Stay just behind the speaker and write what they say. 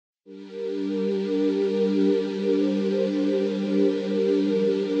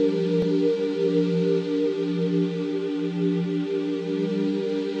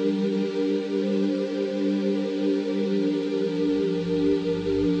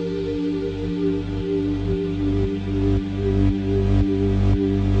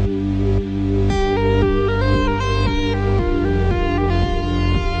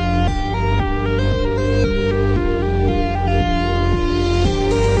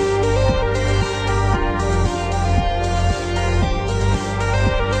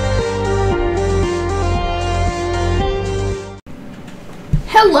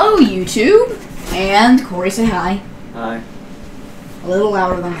Hello, YouTube! And Corey, say hi. Hi. A little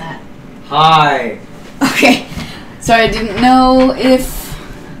louder than that. Hi. Okay, so I didn't know if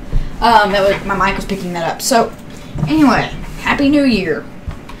my mic was picking that up. So, anyway, Happy New Year.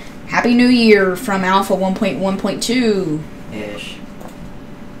 Happy New Year from Alpha 1.1.2. Ish.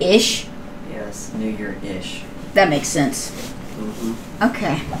 Ish? Yes, New Year-ish. That makes sense. Mm-hmm.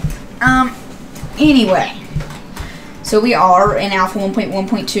 Okay. Anyway. So we are in Alpha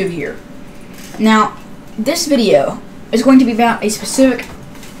 1.1.2 here. Now, this video is going to be about a specific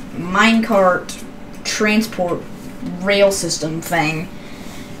Minecart transport rail system thing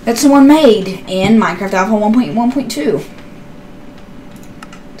that someone made in Minecraft Alpha 1.1.2. Let's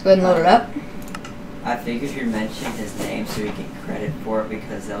go ahead and load it up. I figured you'd mention his name so he get credit for it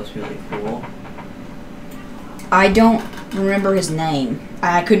because that was really cool. I don't remember his name.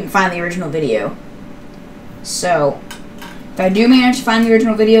 I couldn't find the original video. So, if I do manage to find the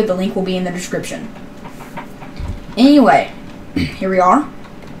original video, the link will be in the description. Anyway, here we are.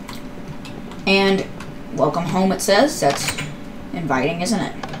 And welcome home, it says. That's inviting, isn't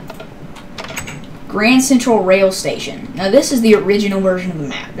it? Grand Central Rail Station. Now, this is the original version of the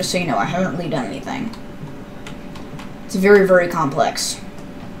map, just so you know. I haven't really done anything. It's very, very complex.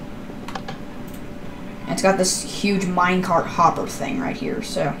 And it's got this huge minecart hopper thing right here,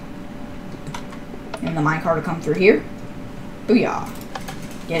 so... And the minecart will come through here. Booyah.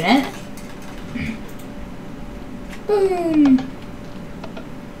 Get in it. Boom.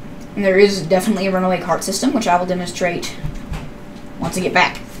 And there is definitely a runaway cart system, which I will demonstrate once I get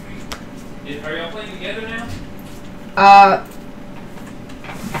back. Are y'all playing together now?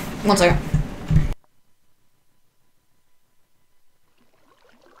 One second.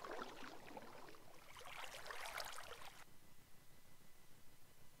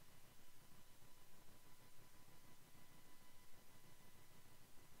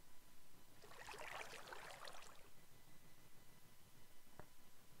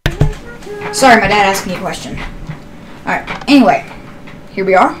 Sorry, my dad asked me a question. Alright, anyway, here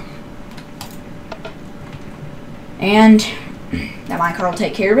we are. And that minecart will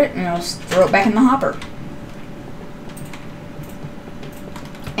take care of it, and I'll just throw it back in the hopper.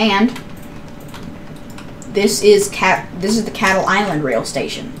 And this is the Cattle Island rail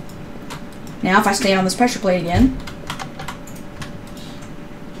station. Now, if I stand on this pressure plate again,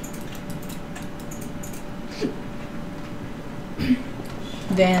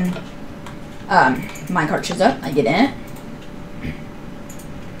 then minecart shows up. I get in it.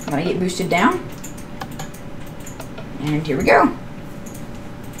 I'm gonna get boosted down. And here we go.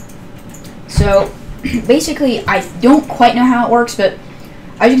 So, basically, I don't quite know how it works, but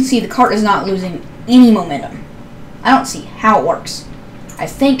as you can see, the cart is not losing any momentum. I don't see how it works. I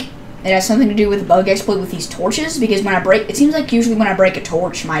think it has something to do with the bug exploit with these torches, because when I break, it seems like usually when I break a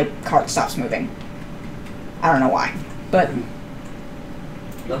torch, my cart stops moving. I don't know why, but...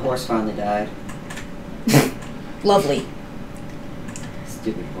 The horse finally died. Lovely.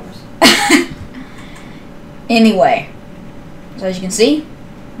 Stupid horse. Anyway, so as you can see,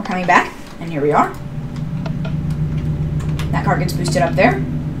 we're coming back, and here we are. That cart gets boosted up there.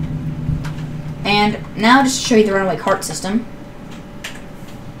 And now, just to show you the runaway cart system,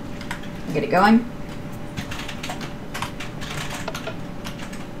 we'll get it going.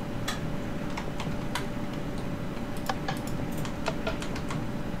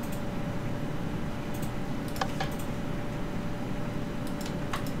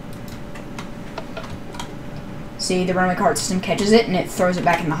 See, the runaway cart system catches it, and it throws it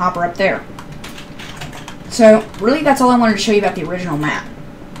back in the hopper up there. So, really, that's all I wanted to show you about the original map.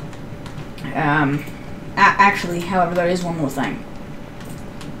 Actually, however, there is one more thing.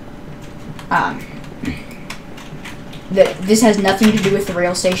 This has nothing to do with the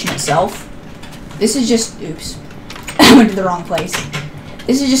rail station itself. This is just... Oops. I went to the wrong place.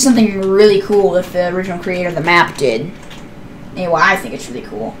 This is just something really cool that the original creator of the map did. Anyway, I think it's really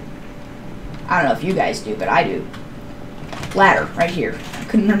cool. I don't know if you guys do, but I do. Ladder, right here. I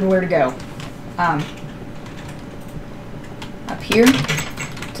couldn't remember where to go. Up here.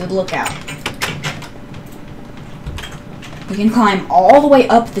 It's to the lookout. We can climb all the way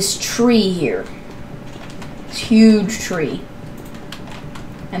up this tree here. This huge tree.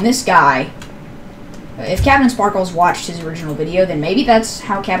 And this guy, if Captain Sparkles watched his original video, then maybe that's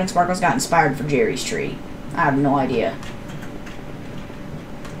how Captain Sparkles got inspired for Jerry's tree. I have no idea.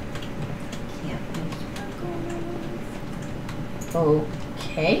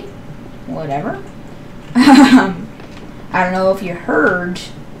 Okay, whatever. I don't know if you heard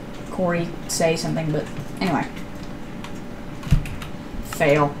Corey say something, but anyway.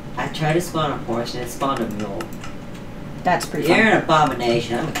 Fail. I tried to spawn a horse and it spawned a mule. That's pretty You're fun. an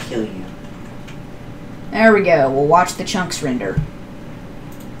abomination. I'm gonna kill you. There we go. We'll watch the chunks render.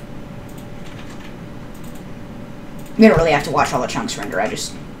 We don't really have to watch all the chunks render. I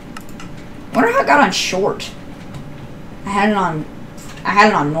just wonder how it got on short. I had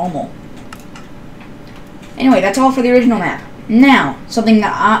it on normal. Anyway, that's all for the original map. Now, something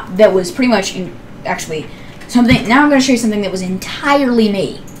that was pretty much now I'm going to show you something that was entirely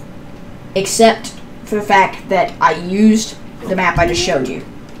me, except for the fact that I used the map I just showed you.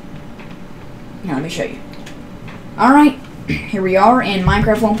 Now let me show you. All right, here we are in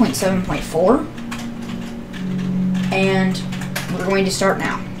Minecraft 1.7.4, and we're going to start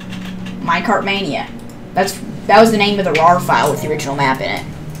now. Minecart Mania. That was the name of the RAR file with the original map in it.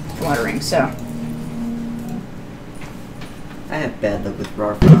 If you're wondering, so. I have bad luck with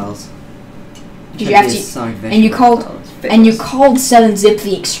RAR files. Did you have to? And you called 7-zip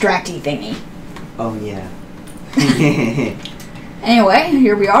the extracty thingy. Oh yeah. Anyway,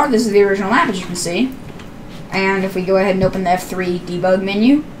 here we are. This is the original map, as you can see. And if we go ahead and open the F3 debug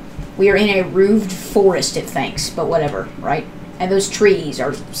menu, we are in a roofed forest, it thinks, but whatever, right? And those trees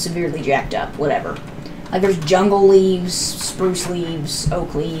are severely jacked up, whatever. Like, there's jungle leaves, spruce leaves,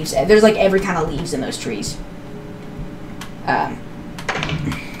 oak leaves. There's, like, every kind of leaves in those trees. But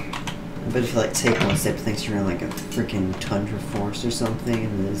if you, like, take one step, it thinks you're in, like, a freaking tundra forest or something,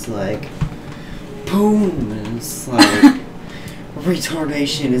 and it's like, boom, and it's like,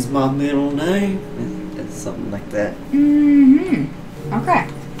 retardation is my middle name. It's something like that. Mm-hmm. Okay.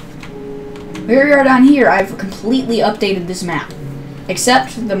 Here we are down here. I've completely updated this map.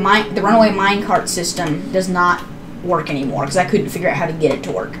 Except the runaway minecart system does not work anymore, because I couldn't figure out how to get it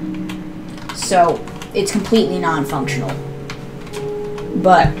to work. So, it's completely non-functional.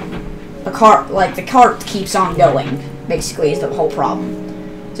 But the cart keeps on going, basically, is the whole problem.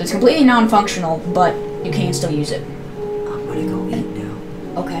 So it's completely non-functional, but you can still use it. I'm gonna go eat now.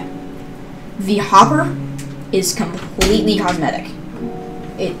 Okay. The hopper is completely cosmetic.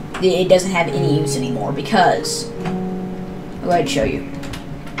 It doesn't have any use anymore, because I'll go ahead and show you.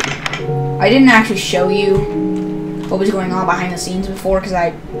 I didn't actually show you what was going on behind the scenes before, because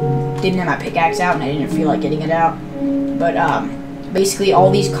I didn't have my pickaxe out and I didn't feel like getting it out. But basically all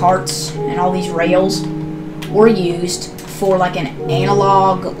these carts and all these rails were used for like an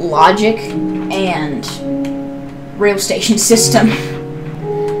analog logic and rail station system.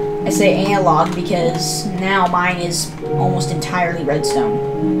 I say analog because now mine is almost entirely redstone.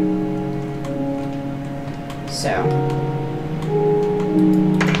 So,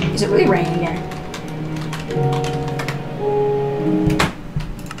 is it really raining again?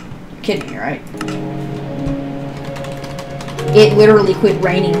 You're kidding me, right? It literally quit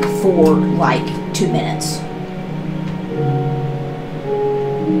raining for like 2 minutes.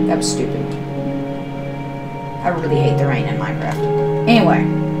 That was stupid. I really hate the rain in Minecraft. Anyway,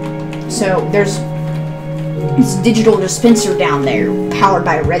 so there's this digital dispenser down there powered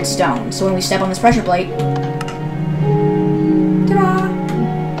by redstone. So when we step on this pressure plate, ta-da!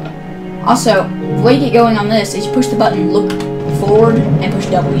 Also, the way you get going on this is you push the button, look forward, and push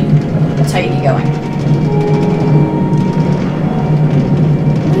W. That's how you get going.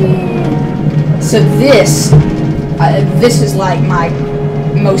 So this is like my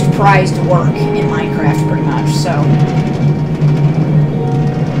most prized work in Minecraft, pretty much. So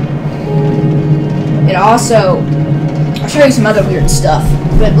it also, I'll show you some other weird stuff,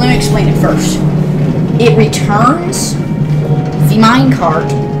 but let me explain it first. It returns the minecart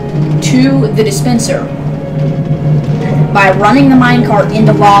to the dispenser by running the minecart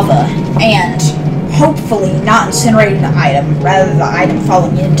into lava and hopefully not incinerating the item, rather than the item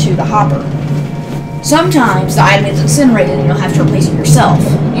falling into the hopper. Sometimes the item is incinerated and you'll have to replace it yourself.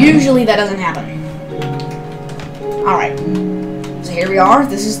 Usually that doesn't happen. Alright, so here we are.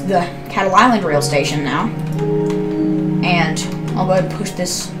 This is the Cattle Island rail station now. And I'll go ahead and push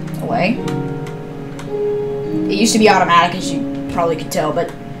this away. It used to be automatic, as you probably could tell,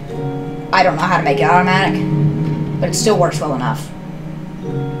 but I don't know how to make it automatic. But it still works well enough.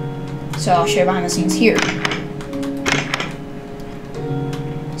 So I'll show you behind the scenes here.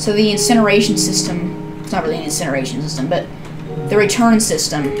 So the incineration system, it's not really an incineration system, but the return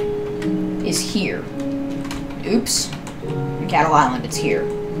system is here. Oops. In Cattle Island, it's here.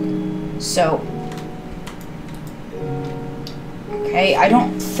 So, okay, I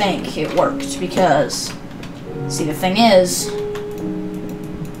don't think it worked because, see, the thing is,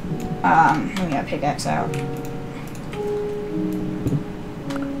 let me get a pickaxe out.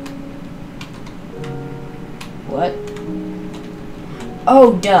 What?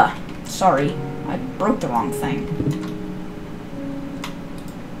 Oh, duh. Sorry. I broke the wrong thing.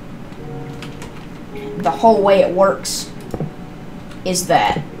 The whole way it works is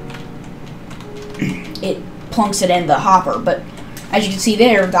that it plunks it in the hopper, but as you can see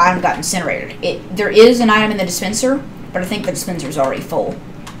there, the item got incinerated. There is an item in the dispenser, but I think the dispenser is already full.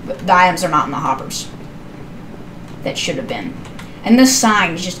 But the items are not in the hoppers. That should have been. And this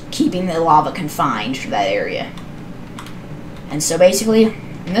sign is just keeping the lava confined to that area. And so basically,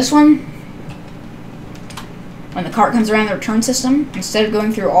 in this one, when the cart comes around the return system, instead of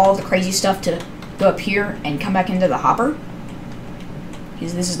going through all of the crazy stuff to go up here and come back into the hopper,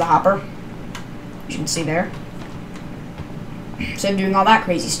 because this is the hopper, as you can see there. Instead of doing all that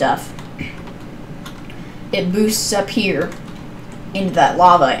crazy stuff, it boosts up here into that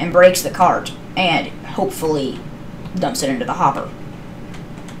lava and breaks the cart and hopefully dumps it into the hopper.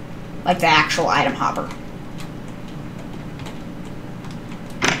 Like the actual item hopper.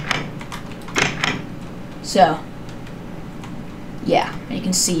 So, yeah, you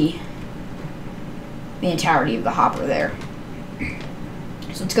can see the entirety of the hopper there.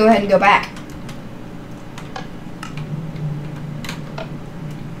 So let's go ahead and go back.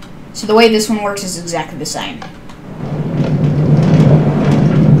 So the way this one works is exactly the same.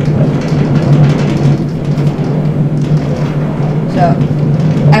 So,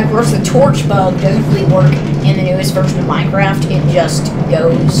 of course, the torch bug doesn't really work in the newest version of Minecraft. It just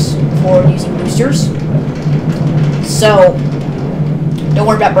goes forward using boosters. So, don't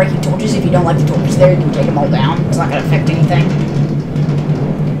worry about breaking torches. If you don't like the torches there, you can take them all down. It's not going to affect anything.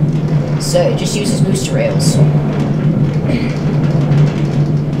 So, it just uses booster rails.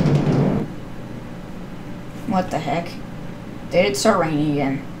 What the heck? Did it start raining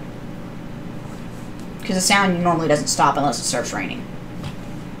again? Because the sound normally doesn't stop unless it starts raining.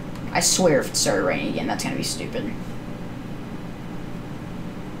 I swear if it started raining again, that's going to be stupid.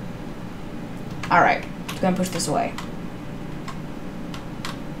 Alright, let's go and push this away.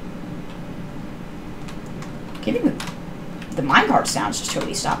 Getting the minecart sounds just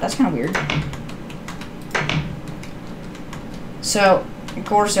totally stopped. That's kind of weird. So, of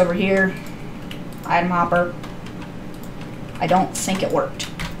course, over here, item hopper. I don't think it worked.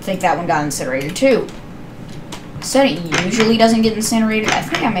 I think that one got incinerated too. It said it usually doesn't get incinerated. I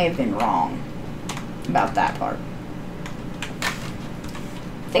think I may have been wrong about that part.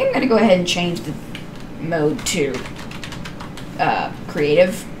 I think I'm going to go ahead and change the mode to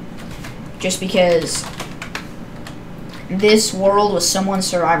creative. Just because this world was someone's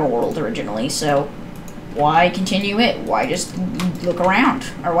survival world originally, so why continue it? Why just look around?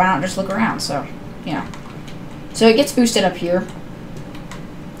 Or why not just look around? So, you know. So it gets boosted up here.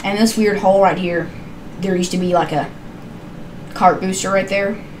 And this weird hole right here, there used to be like a cart booster right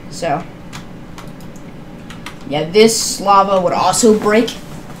there. So, yeah, this lava would also break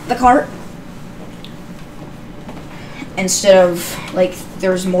the cart. Instead of, like,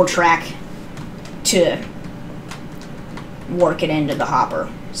 there's more track to work it into the hopper.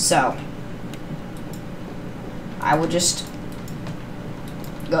 So, I will just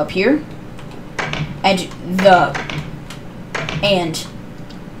go up here. And the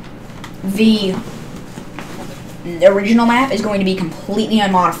original map is going to be completely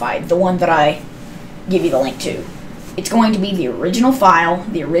unmodified, the one that I give you the link to. It's going to be the original file,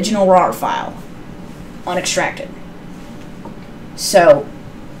 the original RAR file, unextracted. So,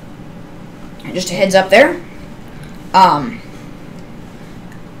 just a heads up there.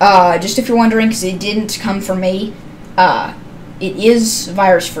 Just if you're wondering, because it didn't come from me, it is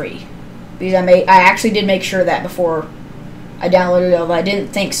virus-free. Because I actually did make sure of that before I downloaded it, although I didn't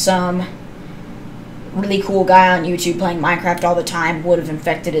think some really cool guy on YouTube playing Minecraft all the time would have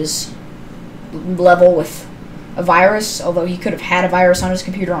infected his level with a virus, although he could have had a virus on his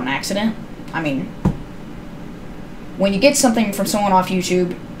computer on accident. I mean, when you get something from someone off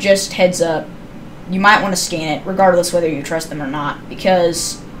YouTube, just heads up, you might want to scan it, regardless whether you trust them or not,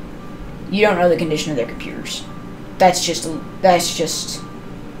 because you don't know the condition of their computers. That's just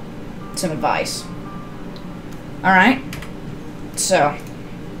some advice. Alright, so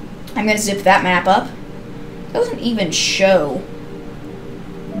I'm going to zip that map up. It doesn't even show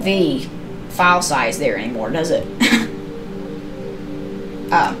the file size there anymore, does it?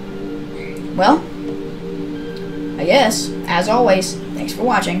 Well, I guess, as always, thanks for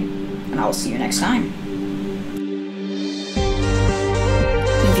watching, and I will see you next time.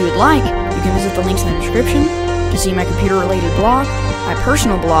 If you would like, you can visit the links in the description to see my computer-related blog, my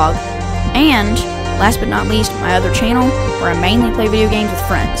personal blog, and, last but not least, my other channel, where I mainly play video games with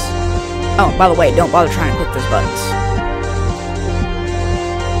friends. Oh, by the way, don't bother trying to click those buttons.